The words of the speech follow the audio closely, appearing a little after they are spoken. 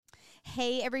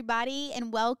Hey, everybody,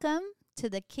 and welcome to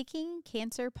the Kicking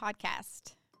Cancer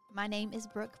Podcast. My name is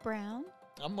Brooke Brown.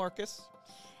 I'm Marcus.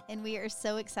 And we are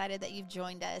so excited that you've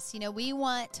joined us. You know, we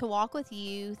want to walk with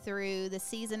you through the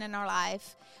season in our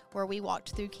life where we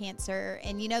walked through cancer.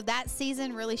 And, you know, that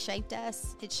season really shaped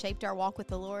us. It shaped our walk with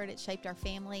the Lord. It shaped our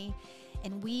family.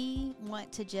 And we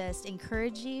want to just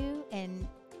encourage you and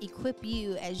equip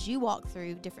you as you walk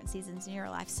through different seasons in your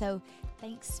life. So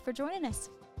thanks for joining us.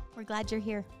 We're glad you're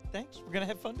here. Thanks. We're going to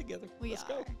have fun together. Let's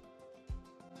go.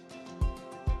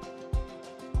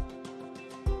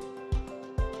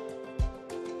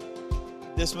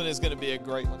 This one is going to be a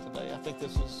great one today. I think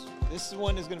this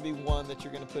one is going to be one that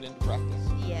you're going to put into practice.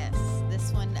 Yes,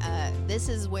 this one. This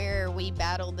is where we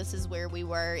battled. This is where we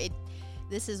were.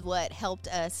 This is what helped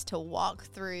us to walk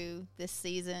through this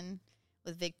season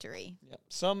with victory. Yep.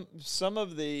 Some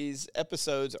of these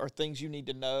episodes are things you need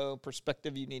to know,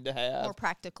 perspective you need to have. More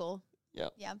practical.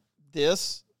 Yep. Yep.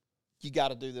 This, you got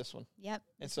to do this one. Yep.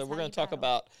 And so we're going to talk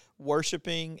about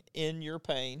worshiping in your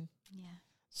pain.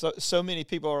 Yeah. So many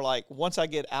people are like, once I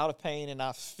get out of pain and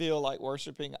I feel like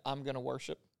worshiping, I'm going to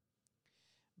worship.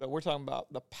 But we're talking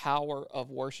about the power of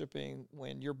worshiping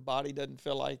when your body doesn't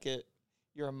feel like it,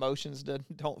 your emotions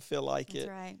don't feel like That's it.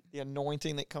 Right. The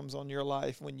anointing that comes on your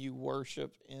life when you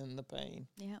worship in the pain.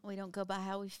 Yeah, we don't go by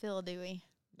how we feel, do we?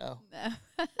 No.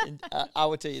 And I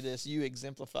would tell you this, you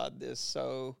exemplified this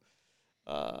so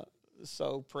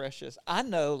precious. I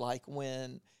know, like,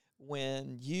 when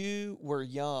you were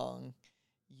young,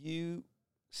 you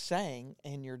sang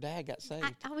and your dad got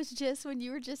saved. I was just, when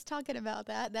you were just talking about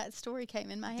that story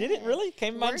came in my head. Did it really?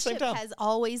 Came in my head at the same time? Worship has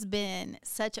always been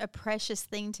such a precious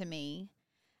thing to me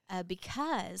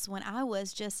because when I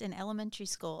was just in elementary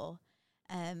school,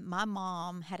 my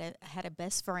mom had a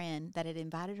best friend that had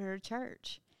invited her to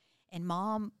church. And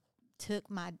Mom took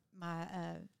my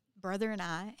brother and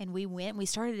I, and we went. We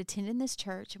started attending this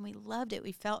church, and we loved it.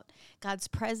 We felt God's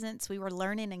presence. We were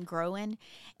learning and growing.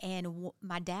 And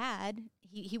my dad,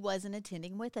 he wasn't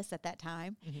attending with us at that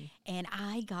time, and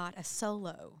I got a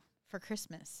solo for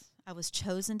Christmas. I was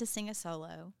chosen to sing a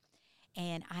solo,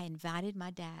 and I invited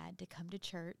my dad to come to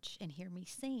church and hear me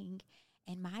sing,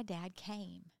 and my dad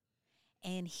came.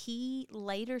 And he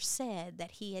later said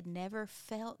that he had never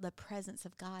felt the presence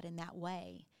of God in that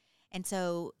way. And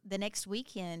so the next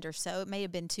weekend or so, it may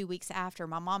have been 2 weeks after,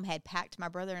 my mom had packed my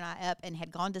brother and I up and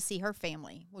had gone to see her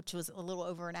family, which was a little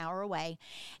over an hour away.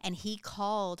 And he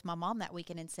called my mom that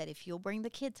weekend and said, if you'll bring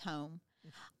the kids home,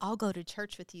 I'll go to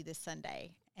church with you this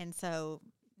Sunday. And so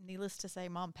needless to say,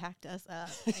 Mom packed us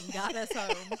up and got us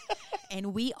home.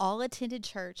 And we all attended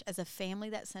church as a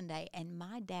family that Sunday. And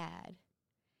my dad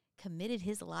committed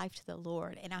his life to the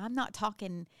Lord. And I'm not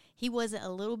talking, he wasn't a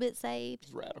little bit saved.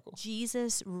 It's radical.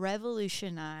 Jesus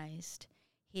revolutionized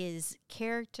his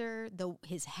character,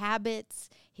 his habits,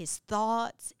 his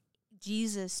thoughts.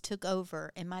 Jesus took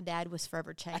over, and my dad was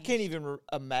forever changed. I can't even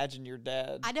imagine your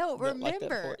dad. I don't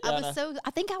remember. Like I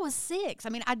think I was 6. I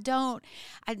mean,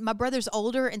 my brother's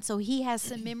older, and so he has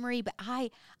some memory, but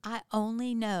I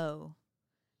only know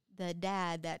the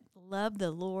dad that loved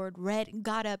the Lord,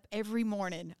 got up every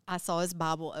morning. I saw his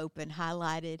Bible open,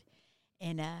 highlighted,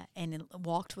 and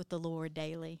walked with the Lord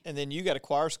daily. And then you got a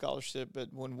choir scholarship,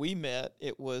 but when we met,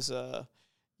 it was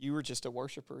you were just a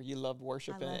worshiper. You loved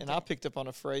worship, I picked up on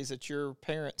a phrase that your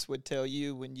parents would tell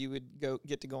you when you would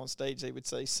get to go on stage. They would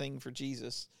say, "Sing for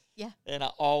Jesus." Yeah. And I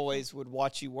always would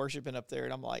watch you worshiping up there,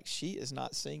 and I'm like, she is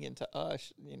not singing to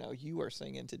us. You know, you are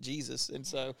singing to Jesus. And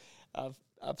so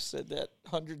I've said that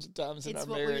hundreds of times in our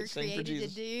marriage. It's what we were created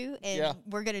to do, and yeah.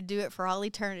 We're going to do it for all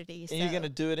eternity. And you're going to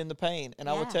do it in the pain. And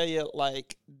I will tell you,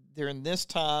 like, during this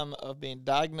time of being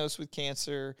diagnosed with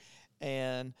cancer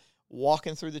and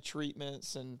walking through the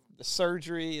treatments and the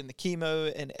surgery and the chemo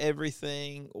and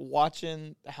everything,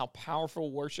 watching how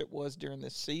powerful worship was during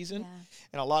this season. Yeah.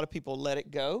 And a lot of people let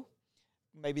it go.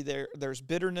 Maybe there's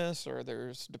bitterness or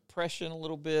there's depression a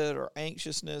little bit or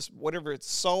anxiousness, whatever it's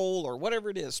soul or whatever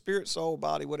it is, spirit, soul,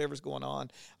 body, whatever's going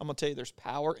on. I'm going to tell you there's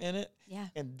power in it. Yeah.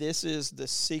 And this is the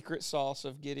secret sauce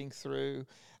of getting through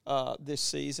this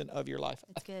season of your life.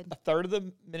 That's good. A third of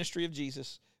the ministry of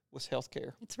Jesus was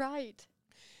healthcare. That's right.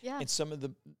 Yeah. And some of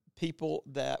the people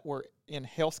that were in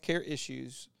healthcare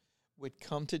issues would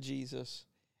come to Jesus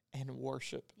and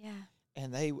worship. Yeah.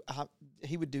 And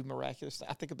he would do miraculous things.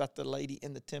 I think about the lady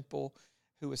in the temple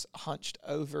who was hunched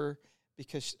over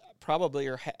because probably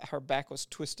her back was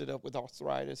twisted up with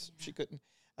arthritis. Yeah. She couldn't.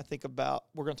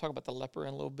 We're going to talk about the leper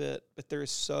in a little bit, but there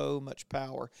is so much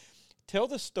power. Tell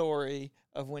the story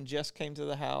of when Jess came to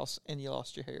the house and you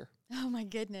lost your hair. Oh, my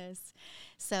goodness.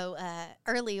 So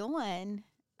early on,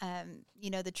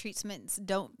 the treatments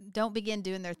don't begin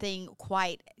doing their thing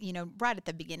quite, right at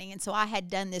the beginning. And so I had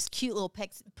done this cute little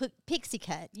pixie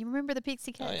cut. You remember the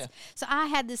pixie cuts? Oh, yeah. So I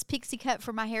had this pixie cut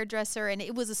for my hairdresser, and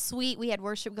it was we had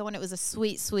worship going. It was a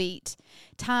sweet, sweet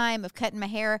time of cutting my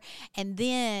hair. And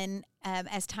then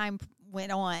as time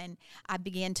went on, I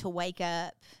began to wake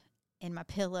up, and my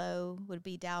pillow would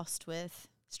be doused with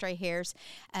stray hairs.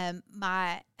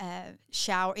 My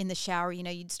shower, in the shower,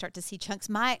 you'd start to see chunks.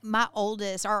 Our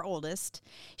oldest,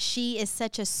 she is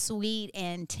such a sweet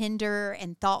and tender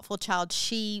and thoughtful child.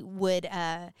 She would,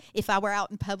 if I were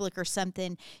out in public or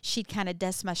something, she'd kind of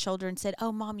dust my shoulder and said,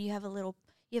 "Oh, Mom, you have a little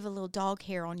dog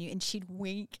hair on you," and she'd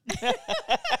wink.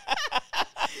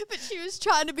 But she was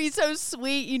trying to be so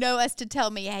sweet, as to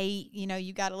tell me, hey,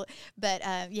 you got to look. But,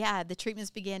 the treatments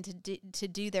began to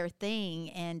do their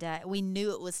thing, and we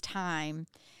knew it was time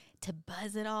to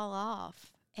buzz it all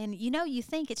off. And, you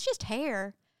think it's just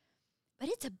hair, but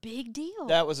it's a big deal.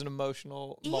 That was an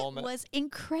emotional moment. It was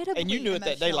incredibly And you knew it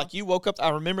that day. Like, you woke up. I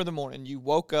remember the morning. You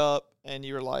woke up, and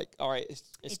you were like, all right,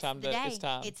 it's time. It's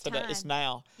today. time. It's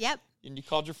now. Yep. And you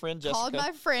called your friend Jessica. Called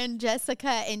my friend Jessica,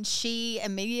 and she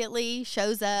immediately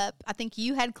shows up. I think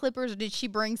you had clippers, or did she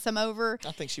bring some over?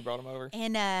 I think she brought them over.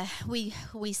 And we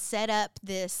set up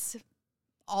this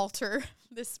altar,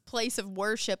 this place of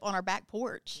worship on our back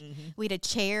porch. Mm-hmm. We had a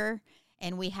chair,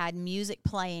 and we had music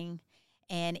playing,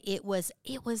 and it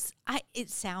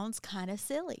sounds kind of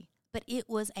silly, but it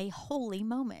was a holy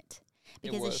moment,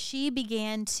 because as she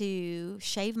began to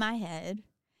shave my head,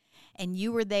 and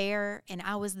you were there, and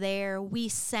I was there. We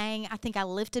sang. I think I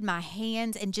lifted my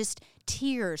hands, and just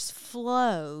tears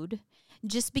flowed,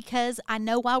 just because I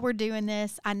know why we're doing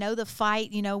this. I know the fight,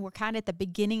 we're kind of at the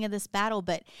beginning of this battle,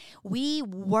 but we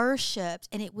worshiped,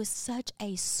 and it was such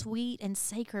a sweet and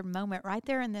sacred moment right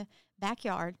there in the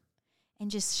backyard, and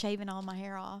just shaving all my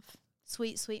hair off.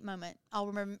 Sweet, sweet moment.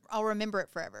 I'll remember it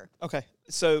forever. Okay.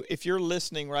 So if you're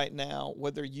listening right now,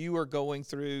 whether you are going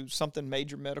through something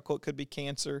major medical, it could be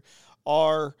cancer,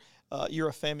 or you're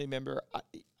a family member,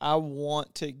 I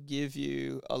want to give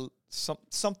you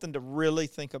something to really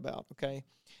think about, okay?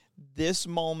 This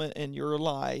moment in your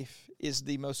life is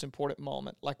the most important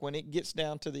moment. Like, when it gets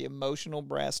down to the emotional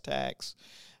brass tacks,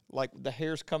 like the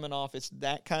hair's coming off, it's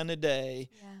that kind of day.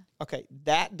 Yeah. Okay,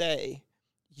 that day,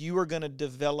 you are going to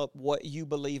develop what you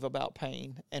believe about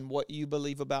pain and what you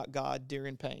believe about God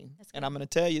during pain. And I'm going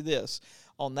to tell you this.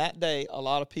 On that day, a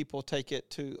lot of people take it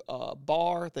to a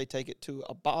bar. They take it to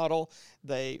a bottle.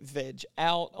 They veg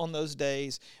out on those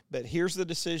days. But here's the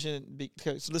decision,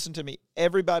 because listen to me.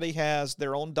 Everybody has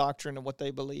their own doctrine and what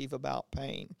they believe about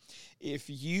pain. If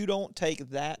you don't take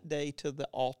that day to the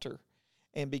altar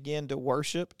and begin to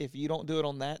worship, if you don't do it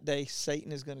on that day,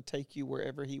 Satan is going to take you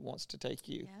wherever he wants to take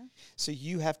you. Yeah. So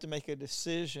you have to make a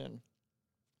decision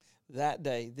that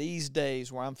day, these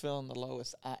days where I'm feeling the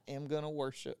lowest, I am going to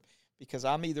worship, because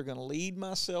I'm either going to lead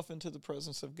myself into the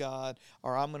presence of God,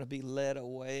 or I'm going to be led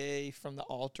away from the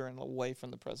altar and away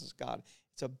from the presence of God.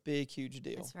 It's a big, huge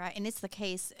deal. That's right. And it's the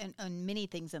case on many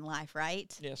things in life,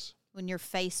 right? Yes. When you're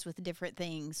faced with different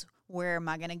things, where am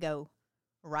I going to go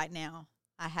right now?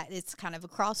 It's kind of a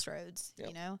crossroads,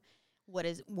 yep.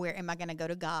 Where am I going to go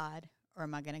to God, or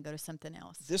am I going to go to something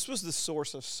else? This was the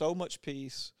source of so much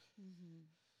peace,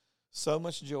 so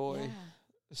much joy,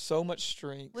 so much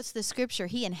strength. What's the scripture?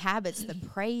 He inhabits the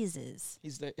praises.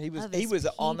 He was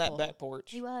on that back porch.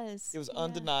 He was. It was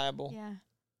undeniable. Yeah.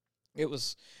 It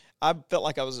was. I felt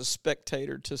like I was a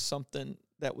spectator to something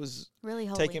that was really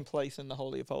holy, taking place in the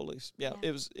Holy of Holies. Yeah.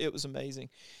 It was amazing.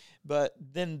 But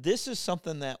then this is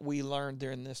something that we learned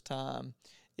during this time,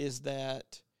 is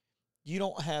that you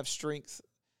don't have strength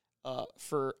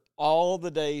for all the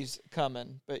days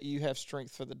coming, but you have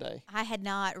strength for the day. I had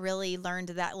not really learned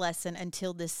that lesson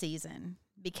until this season,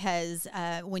 because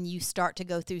when you start to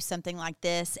go through something like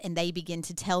this, and they begin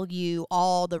to tell you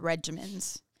all the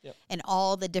regimens, yep. and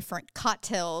all the different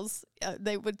cocktails,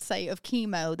 they would say, of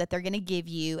chemo that they're going to give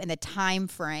you, and the time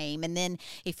frame. And then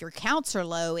if your counts are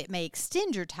low, it may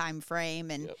extend your time frame.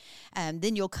 And yep.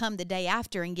 Then you'll come the day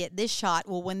after and get this shot.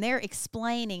 Well, when they're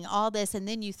explaining all this, and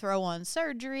then you throw on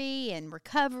surgery and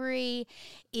recovery,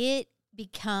 it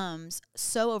becomes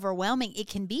so overwhelming. It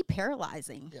can be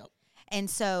paralyzing. Yep. And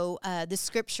so the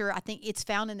scripture, I think it's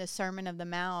found in the Sermon on the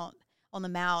Mount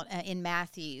in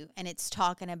Matthew, and it's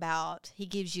talking about he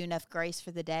gives you enough grace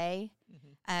for the day.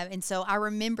 Mm-hmm. And so I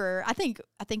remember, I think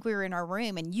we were in our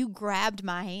room, and you grabbed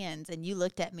my hands and you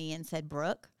looked at me and said,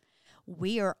 "Brooke,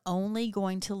 we are only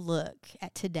going to look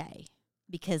at today,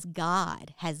 because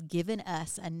God has given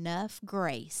us enough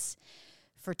grace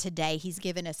for today. He's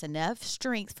given us enough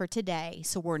strength for today,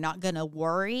 so we're not going to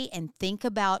worry and think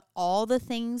about all the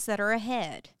things that are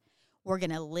ahead. We're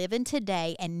going to live in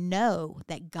today and know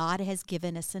that God has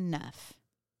given us enough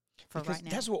for because right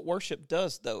now. That's what worship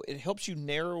does, though. It helps you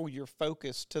narrow your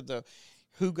focus to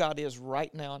who God is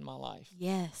right now in my life.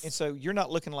 Yes. And so you're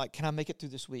not looking like, can I make it through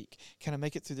this week? Can I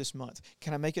make it through this month?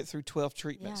 Can I make it through 12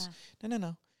 treatments? Yeah.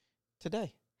 No.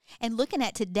 Today. And looking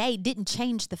at today didn't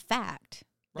change the fact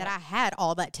that I had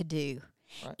all that to do.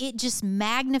 Right. It just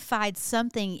magnified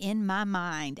something in my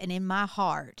mind and in my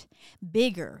heart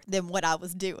bigger than what I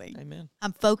was doing. Amen.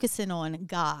 I'm focusing on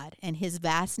God and his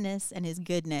vastness and his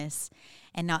goodness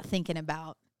and not thinking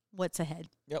about what's ahead.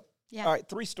 Yep. Yeah. All right,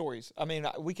 3 stories. I mean,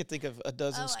 we could think of a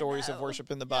dozen stories of worship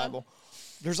in the Yeah. Bible.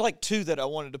 There's like 2 that I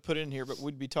wanted to put in here, but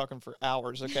we'd be talking for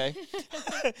hours, okay?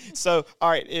 So, all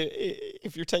right,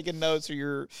 if you're taking notes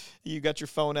or you got your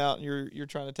phone out and you're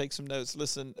trying to take some notes,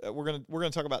 listen, we're gonna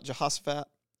talk about Jehoshaphat,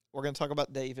 we're gonna talk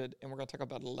about David, and we're gonna talk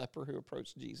about a leper who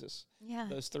approached Jesus. Yeah.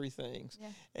 Those 3 things.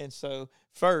 Yeah. And so,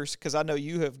 first, because I know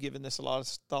you have given this a lot of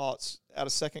thoughts, out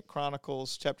of 2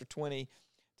 Chronicles chapter 20,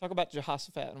 talk about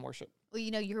Jehoshaphat and worship. Well,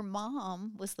 your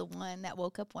mom was the one that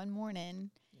woke up one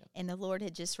morning and the Lord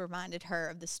had just reminded her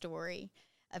of the story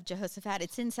of Jehoshaphat.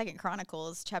 It's in 2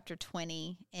 Chronicles chapter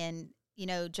 20. And,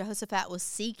 Jehoshaphat was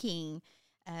seeking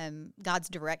God's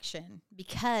direction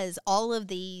because all of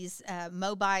these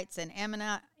Moabites and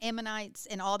Ammonites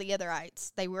and all the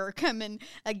otherites, they were coming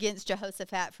against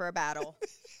Jehoshaphat for a battle.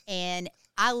 And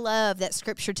I love that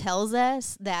scripture tells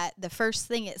us that the first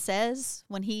thing it says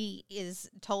when he is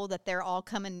told that they're all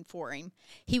coming for him,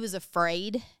 he was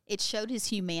afraid. It showed his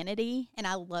humanity, and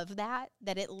I love that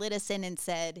it lit us in and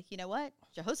said, you know what?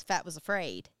 Jehoshaphat was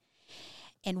afraid.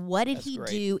 And what did he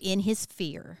do in his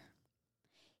fear?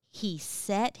 He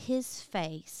set his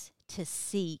face to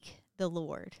seek the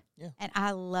Lord. Yeah. And I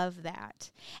love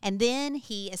that. And then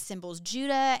he assembles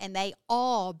Judah, and they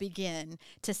all begin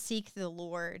to seek the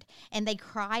Lord. And they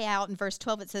cry out in verse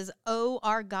 12, it says, "Oh,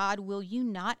 our God, will you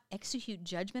not execute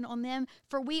judgment on them?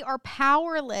 For we are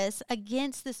powerless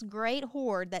against this great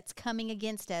horde that's coming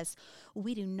against us.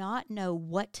 We do not know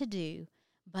what to do,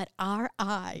 but our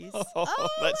eyes."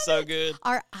 That's so good.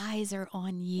 Our eyes are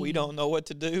on you. We don't know what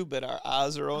to do, but our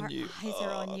eyes are on you. Our eyes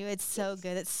are on you. It's so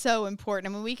good. It's so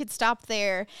important. I mean, we could stop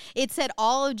there. It said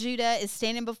all of Judah is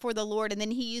standing before the Lord, and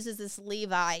then he uses this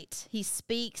Levite. He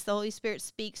speaks. The Holy Spirit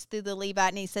speaks through the Levite,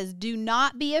 and he says, "Do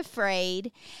not be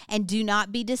afraid and do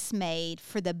not be dismayed,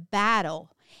 for the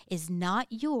battle is not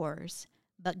yours,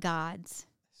 but God's.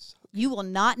 You will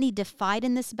not need to fight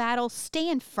in this battle.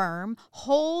 Stand firm,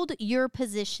 hold your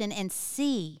position, and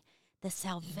see the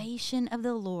salvation of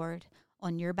the Lord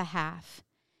on your behalf.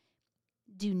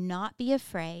 Do not be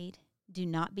afraid. Do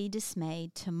not be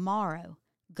dismayed. Tomorrow,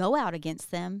 go out against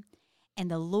them,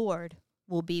 and the Lord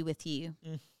will be with you."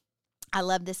 I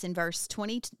love this in verse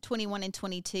 20, 21, and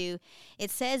 22.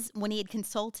 It says, when he had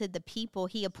consulted the people,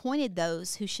 he appointed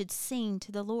those who should sing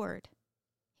to the Lord.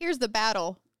 Here's the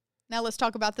battle. Now let's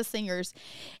talk about the singers.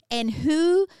 "And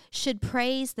who should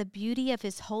praise the beauty of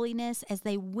his holiness as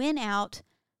they went out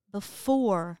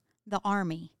before the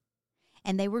army.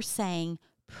 And they were saying,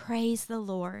 'Praise the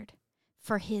Lord,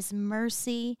 for his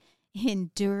mercy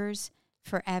endures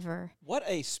forever.'" What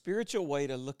a spiritual way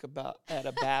to look at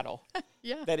a battle.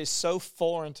 Yeah. That is so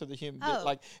foreign to the human being. Oh.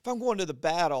 Like, if I'm going to the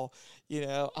battle,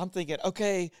 I'm thinking,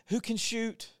 okay, who can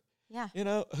shoot? Yeah.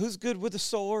 Who's good with the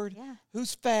sword? Yeah.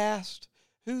 Who's fast?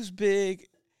 Who's big?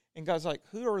 And God's like,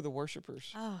 who are the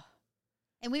worshipers? Oh.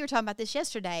 And we were talking about this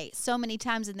yesterday. So many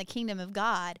times in the kingdom of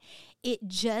God, it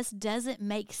just doesn't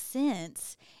make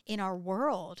sense in our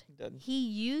world. It doesn't. He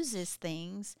uses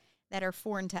things that are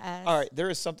foreign to us. All right, there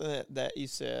is something that you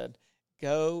said,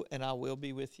 go and I will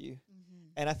be with you. Mm-hmm.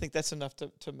 And I think that's enough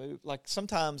to move. Like,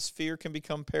 sometimes fear can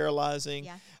become paralyzing,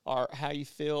 Yeah. or how you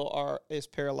feel is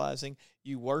paralyzing.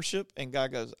 You worship and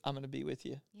God goes, I'm going to be with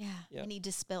you. Yeah. Yep. And he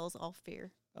dispels all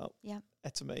fear. Oh, Yeah.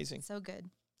 that's amazing. So good.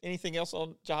 Anything else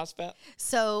on Jehoshaphat?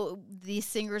 So these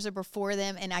singers are before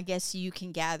them, and I guess you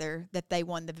can gather that they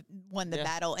won the Yeah.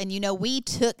 battle. And we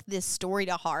took this story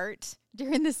to heart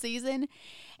during the season,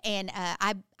 and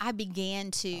I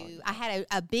began to. I had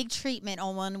a big treatment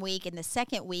on 1 week, and the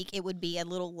second week it would be a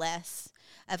little less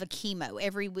of a chemo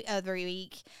every other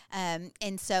week.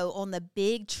 And so on the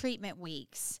big treatment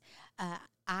weeks,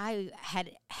 I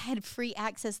had free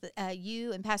access.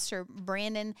 You and Pastor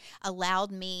Brandon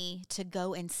allowed me to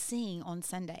go and sing on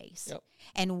Sundays. Yep.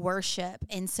 And worship.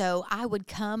 And so I would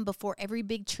come before every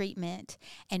big treatment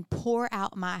and pour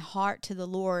out my heart to the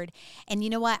Lord. And you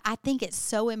know what? I think it's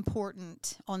so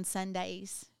important on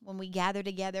Sundays when we gather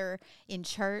together in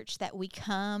church that we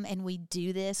come and we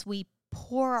do this. We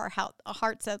pour our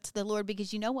hearts out to the Lord,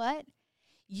 because you know what?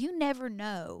 You never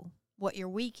know what your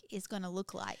week is going to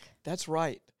look like. That's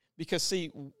right. Because,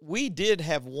 see, we did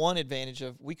have one advantage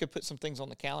of we could put some things on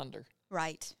the calendar.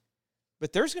 Right.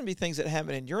 But there's going to be things that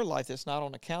happen in your life that's not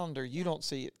on the calendar. You don't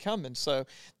see it coming. So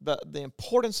the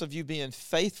importance of you being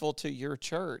faithful to your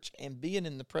church and being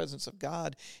in the presence of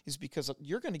God is because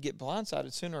you're going to get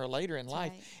blindsided sooner or later in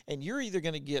life. Right. And you're either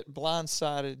going to get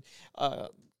blindsided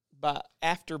by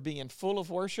after being full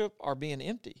of worship or being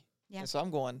empty. Yeah. And so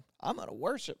I'm going to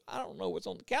worship. I don't know what's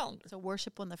on the calendar. So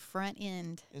worship on the front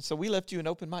end. And so we left you an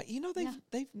open mic. You know,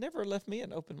 they've never left me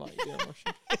an open mic during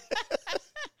worship.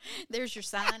 There's your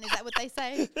sign. Is that what they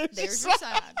say? There's your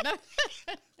sign. No.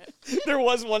 There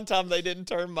was one time they didn't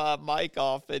turn my mic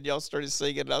off, and y'all started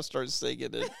singing, and I started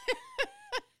singing it.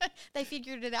 They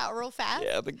figured it out real fast.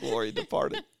 Yeah, the glory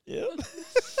departed. Yeah.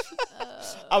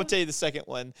 I would tell you the second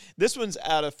one. This one's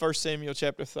out of 1 Samuel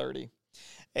chapter 30.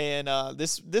 And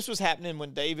this was happening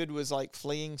when David was like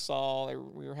fleeing Saul.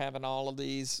 We were having all of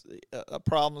these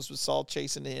problems with Saul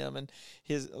chasing him and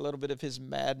a little bit of his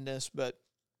madness. But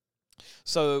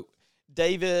so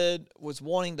David was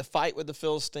wanting to fight with the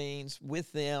Philistines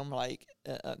with them, like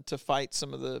to fight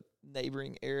some of the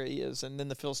neighboring areas. And then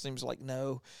the Philistines were like,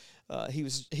 no,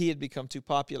 he had become too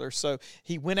popular. So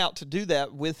he went out to do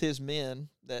that with his men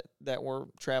that were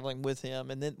traveling with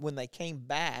him. And then when they came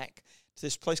back to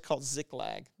this place called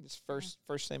Ziklag, this first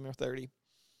Samuel 30,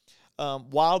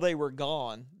 while they were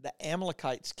gone, the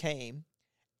Amalekites came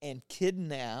and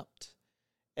kidnapped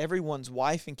everyone's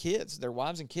wife and kids, their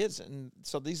wives and kids, and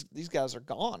so these guys are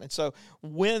gone. And so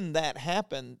when that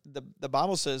happened, the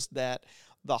Bible says that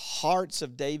the hearts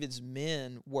of David's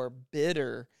men were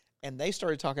bitter, and they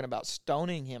started talking about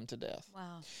stoning him to death.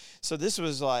 Wow. So this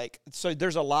was so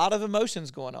there's a lot of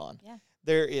emotions going on. Yeah.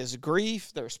 There is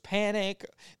grief, there's panic.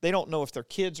 They don't know if their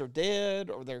kids are dead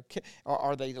or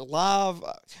are they alive?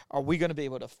 Are we going to be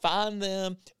able to find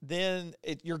them? Then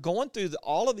you're going through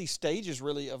all of these stages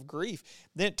really of grief.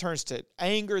 Then it turns to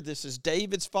anger. This is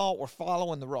David's fault. We're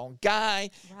following the wrong guy.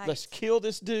 Right. Let's kill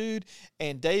this dude.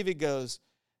 And David goes,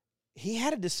 he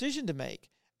had a decision to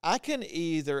make. I can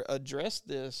either address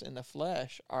this in the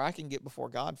flesh or I can get before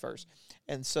God first.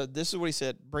 And so this is what he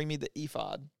said, bring me the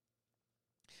ephod.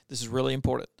 This is really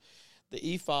important.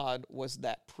 The ephod was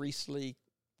that priestly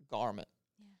garment.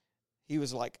 Yeah. He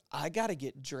was like, I got to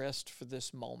get dressed for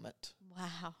this moment.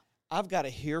 Wow. I've got to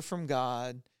hear from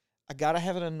God. I got to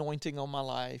have an anointing on my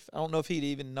life. I don't know if he'd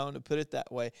even known to put it that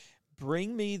way.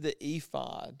 Bring me the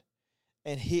ephod.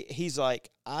 And he's like,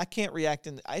 I can't react.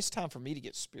 It's time for me to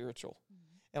get spiritual.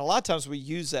 Mm-hmm. And a lot of times we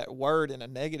use that word in a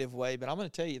negative way, but I'm going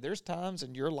to tell you, there's times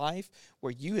in your life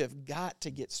where you have got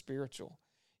to get spiritual.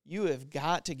 You have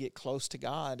got to get close to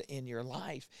God in your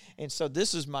life. And so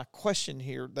this is my question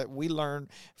here that we learned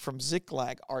from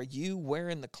Ziklag. Are you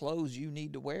wearing the clothes you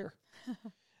need to wear?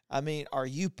 I mean, are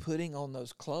you putting on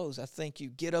those clothes? I think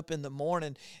you get up in the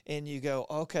morning and you go,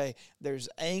 okay, there's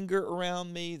anger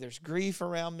around me. There's grief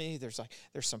around me. There's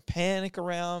some panic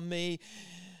around me.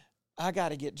 I got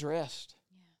to get dressed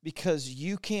because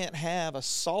you can't have a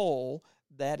soul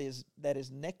that is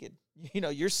naked. You know,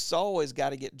 your soul has got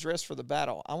to get dressed for the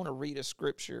battle. I want to read a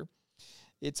scripture.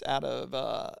 It's out of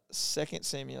 2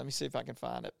 Samuel. Let me see if I can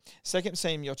find it. 2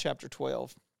 Samuel chapter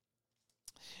 12.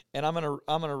 And I'm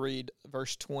gonna read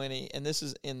verse 20, and this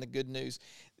is in the good news.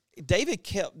 David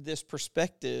kept this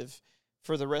perspective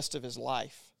for the rest of his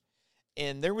life.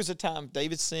 And there was a time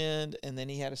David sinned, and then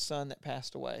he had a son that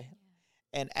passed away.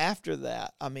 And after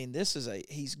that, I mean,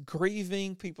 he's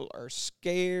grieving. People are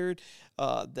scared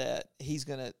that he's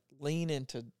going to lean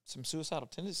into some suicidal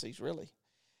tendencies, really.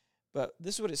 But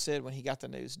this is what it said when he got the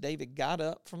news. David got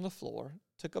up from the floor,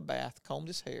 took a bath, combed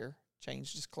his hair,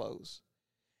 changed his clothes.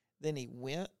 Then he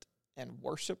went and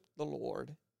worshiped the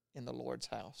Lord in the Lord's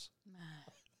house.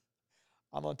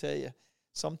 I'm going to tell you,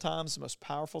 sometimes the most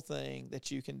powerful thing that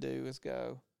you can do is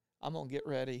go, I'm going to get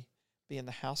ready, be in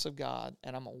the house of God,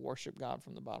 and I'm going to worship God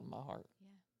from the bottom of my heart.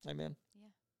 Yeah. Amen. Yeah.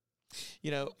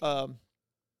 You know,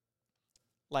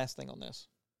 last thing on this.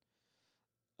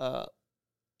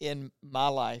 In my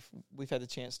life, we've had the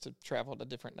chance to travel to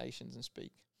different nations and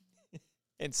speak.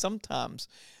 And sometimes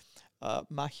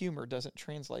my humor doesn't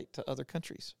translate to other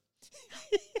countries.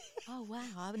 Oh, wow.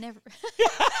 I've never.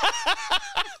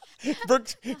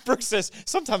 Brooke says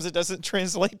sometimes it doesn't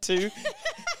translate to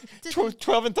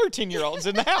 12 and 13-year-olds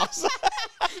in the house.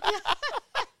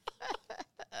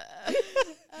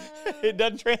 It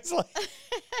doesn't translate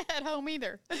at home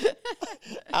either.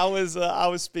 I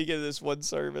was speaking at this one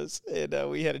service, and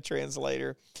we had a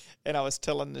translator, and I was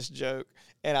telling this joke,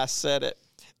 and I said it,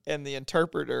 and the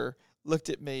interpreter looked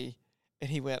at me, and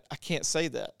he went, "I can't say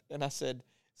that," and I said,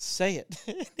 "Say it."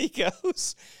 And he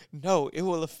goes, "No, it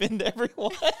will offend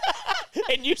everyone."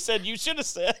 And you said you should have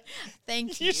said.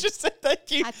 Thank you. You should have said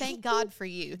thank you. I thank God for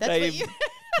you. That's what you.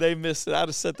 They missed it. I'd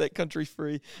have set that country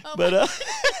free. Oh but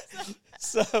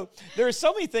so there are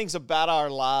so many things about our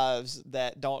lives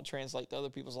that don't translate to other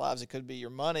people's lives. It could be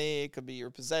your money, it could be your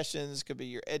possessions, it could be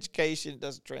your education. It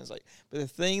doesn't translate. But the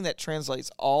thing that translates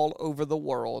all over the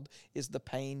world is the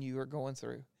pain you are going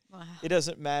through. Wow. It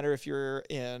doesn't matter if you're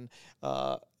in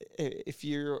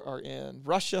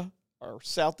Russia or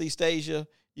Southeast Asia.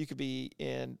 You could be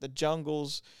in the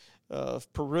jungles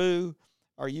of Peru,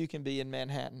 or you can be in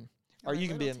Manhattan. Or you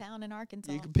can be in town in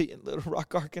Arkansas. You can be in Little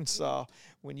Rock, Arkansas.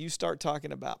 When you start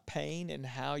talking about pain and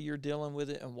how you're dealing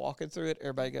with it and walking through it,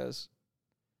 everybody goes,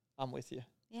 "I'm with you.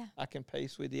 Yeah, I can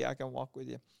pace with you. I can walk with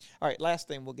you." All right, last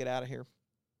thing, we'll get out of here.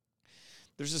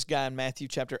 There's this guy in Matthew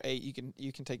chapter 8.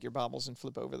 You can take your Bibles and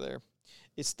flip over there.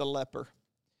 It's the leper,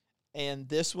 and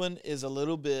this one is a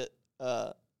little bit.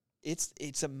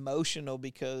 It's emotional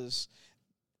because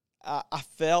I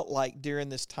felt like during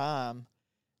this time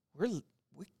we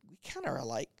kind of are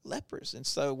like lepers. And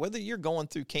so whether you're going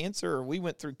through cancer or we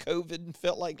went through COVID and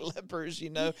felt like lepers,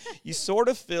 you sort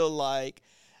of feel like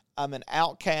I'm an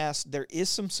outcast. There is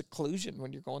some seclusion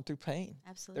when you're going through pain.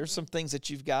 Absolutely. There's some things that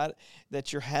you've got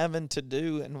that you're having to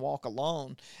do and walk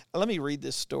alone. Let me read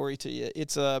this story to you.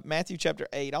 It's Matthew chapter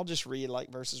 8. I'll just read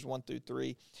like verses 1 through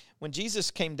 3. When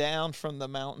Jesus came down from the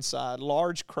mountainside,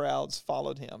 large crowds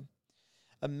followed him.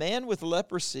 A man with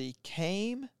leprosy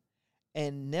came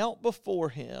and knelt before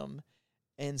him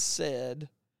and said,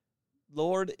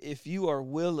 "Lord, if you are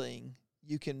willing,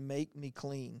 you can make me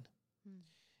clean."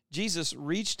 Jesus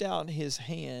reached out his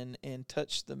hand and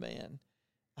touched the man.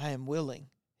 "I am willing,"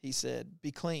 he said,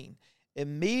 "be clean."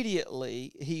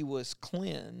 Immediately he was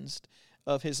cleansed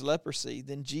of his leprosy.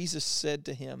 Then Jesus said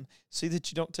to him, "See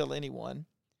that you don't tell anyone."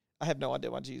 I have no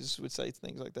idea why Jesus would say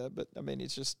things like that, but I mean,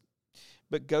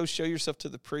 but go show yourself to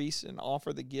the priest and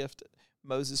offer the gift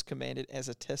Moses commanded as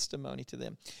a testimony to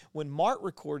them. When Mark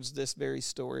records this very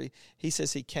story, he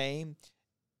says he came,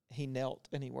 he knelt,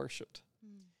 and he worshiped.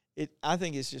 I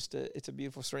think it's just it's a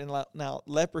beautiful story. And now,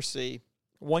 leprosy,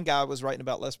 one guy was writing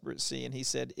about leprosy, and he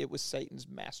said it was Satan's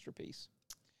masterpiece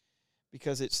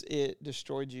because it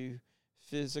destroyed you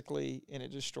physically and it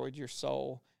destroyed your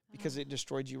soul because it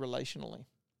destroyed you relationally.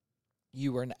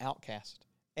 You were an outcast.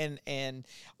 And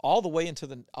all the way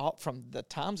into from the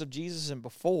times of Jesus and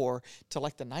before to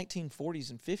like the 1940s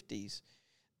and 50s,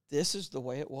 this is the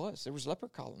way it was. There was leper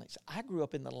colonies. I grew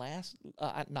up in the last,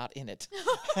 not in it.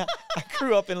 I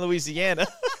grew up in Louisiana.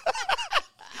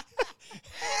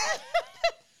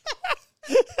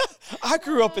 I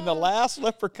grew up in the last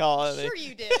leper colony. Sure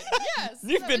you did. Yes.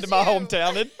 You've been to my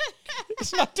hometown.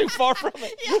 It's not too far from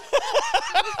it.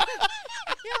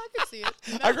 Yeah, I can see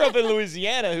it. I grew up in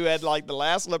Louisiana, who had like the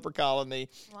last leper colony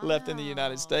left in the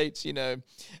United States, and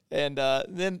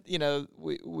then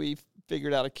we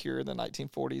figured out a cure in the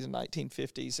 1940s and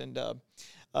 1950s, and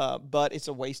but it's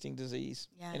a wasting disease,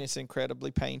 and it's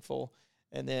incredibly painful.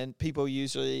 And then people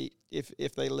usually,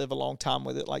 if they live a long time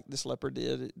with it, like this leper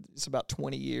did, it's about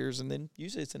 20 years, and then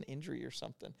usually it's an injury or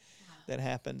something that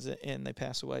happens, and they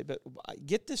pass away. But I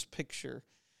get this picture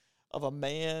of a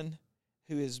man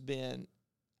who has been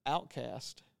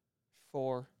outcast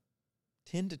for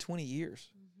 10 to 20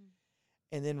 years.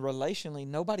 And then relationally,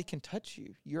 nobody can touch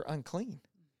you. You're unclean.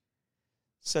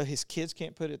 So his kids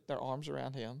can't put their arms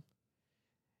around him.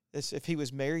 If he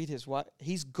was married, his wife,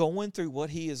 he's going through what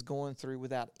he is going through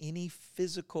without any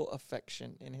physical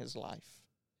affection in his life.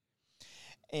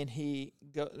 And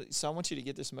so I want you to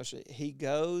get this emotion. He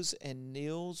goes and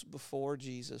kneels before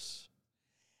Jesus.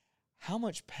 How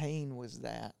much pain was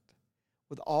that?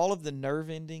 With all of the nerve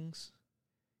endings,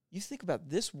 you think about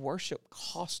this worship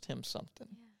cost him something.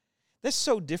 Yeah. That's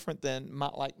so different than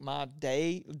my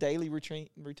daily routine.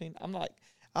 I'm like,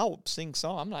 I'll sing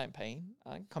song. I'm not in pain.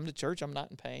 I come to church. I'm not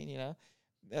in pain.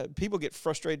 People get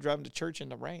frustrated driving to church in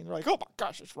the rain. They're like, "Oh my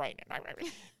gosh, it's raining."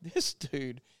 This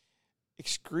dude,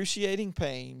 excruciating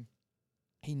pain.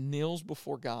 He kneels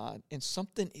before God, and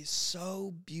something is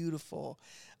so beautiful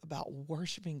about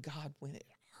worshiping God when it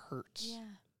hurts.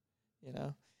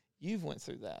 Yeah. You've went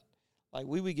through that. Like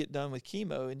we would get done with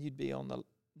chemo and you'd be on the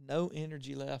no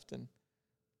energy left and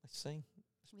Let's sing.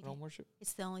 Let's put on worship.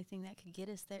 It's the only thing that could get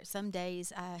us there. Some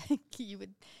days you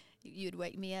would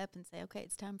wake me up and say, okay,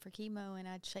 it's time for chemo, and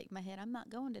I'd shake my head. I'm not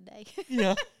going today.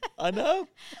 Yeah, I know.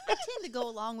 I tend to go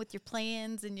along with your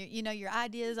plans and your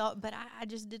ideas, but I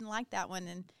just didn't like that one.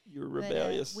 And you were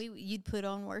rebellious. You'd put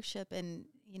on worship and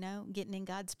getting in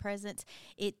God's presence.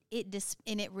 It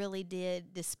really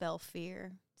did dispel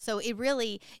fear. So it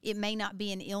may not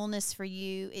be an illness for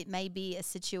you. It may be a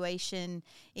situation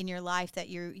in your life that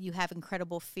you have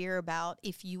incredible fear about.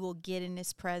 If you will get in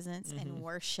His presence and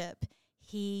worship,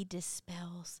 It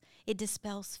dispels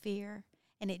fear,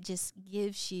 and it just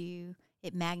it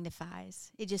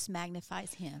just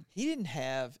magnifies Him. He didn't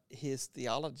have His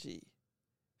theology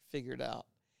figured out.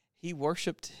 He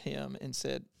worshiped Him and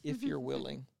said, if you're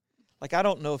willing. Like, I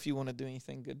don't know if you want to do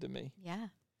anything good to me. Yeah.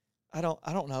 I don't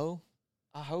know.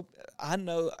 I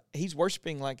know he's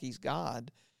worshiping like he's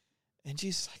God. And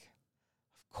Jesus is like,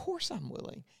 of course I'm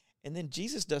willing. And then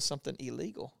Jesus does something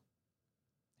illegal.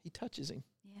 He touches him.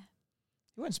 Yeah.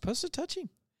 He wasn't supposed to touch him.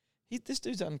 This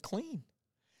dude's unclean.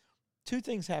 Two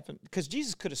things happened, because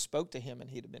Jesus could have spoke to him and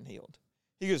he'd have been healed.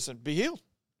 He could have said, be healed.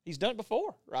 He's done it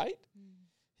before, right?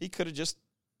 He could have just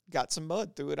got some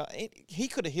mud through it. He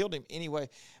could have healed him anyway.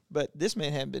 But this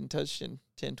man hadn't been touched in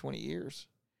 10, 20 years.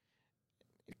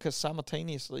 Because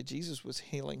simultaneously, Jesus was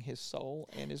healing his soul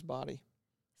and his body,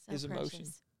 his emotion.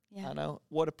 Yeah. I know.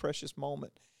 What a precious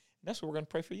moment. And that's what we're going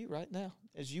to pray for you right now.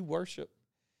 As you worship,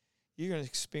 you're going to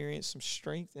experience some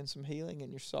strength and some healing in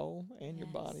your soul and your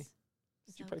body.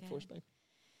 Would you pray for us, babe?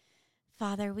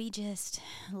 Father, we just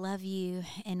love you,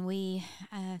 and we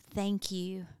thank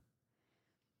you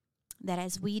that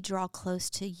as we draw close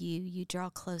to you, you draw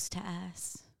close to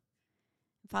us.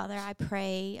 Father, I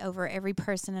pray over every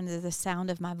person under the sound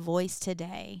of my voice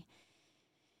today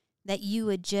that you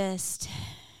would just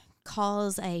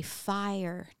cause a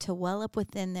fire to well up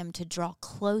within them to draw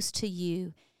close to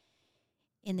you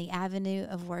in the avenue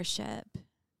of worship.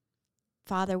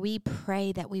 Father, we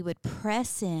pray that we would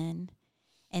press in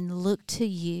and look to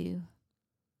you.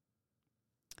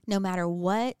 No matter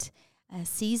what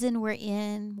season we're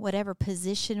in, whatever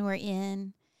position we're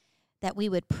in, that we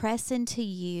would press into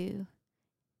you,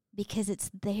 because it's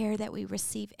there that we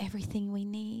receive everything we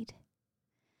need.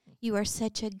 You are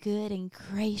such a good and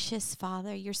gracious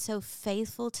Father. You're so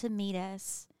faithful to meet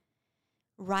us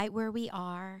right where we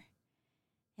are.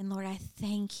 And Lord, I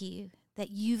thank you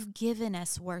that you've given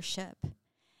us worship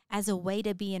as a way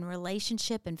to be in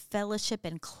relationship and fellowship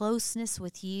and closeness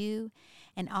with you,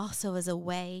 and also as a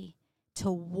way to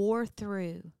war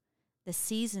through the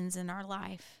seasons in our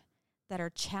life that are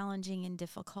challenging and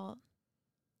difficult.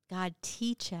 God,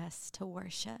 teach us to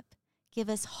worship. Give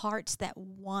us hearts that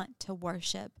want to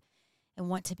worship and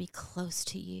want to be close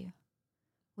to you.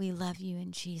 We love you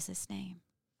in Jesus' name.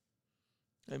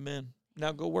 Amen.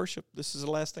 Now go worship. This is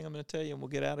the last thing I'm going to tell you, and we'll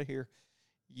get out of here.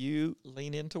 You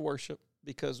lean into worship,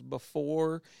 because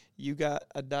before you got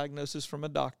a diagnosis from a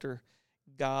doctor,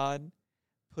 God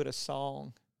put a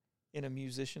song in a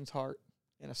musician's heart,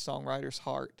 in a songwriter's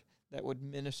heart, that would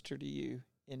minister to you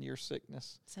in your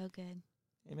sickness. So good.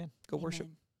 Amen. Go worship.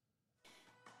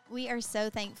 We are so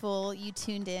thankful you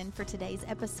tuned in for today's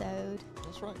episode.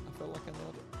 That's right. I felt like I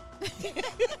nailed it.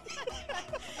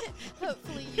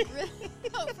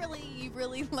 Hopefully you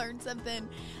really learned something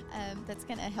that's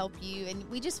going to help you. And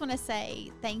we just want to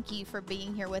say thank you for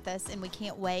being here with us, and we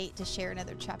can't wait to share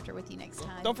another chapter with you next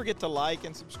time. Don't forget to like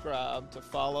and subscribe, to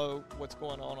follow what's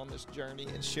going on this journey,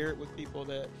 and share it with people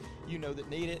that you know that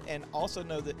need it. And also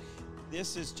know that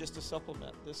this is just a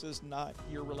supplement. This is not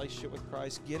your relationship with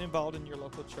Christ. Get involved in your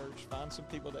local church. Find some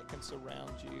people that can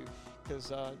surround you,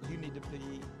 because you need to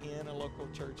be in a local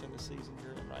church in the season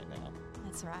you're in right now.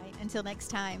 That's right. Until next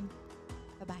time,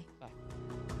 bye-bye.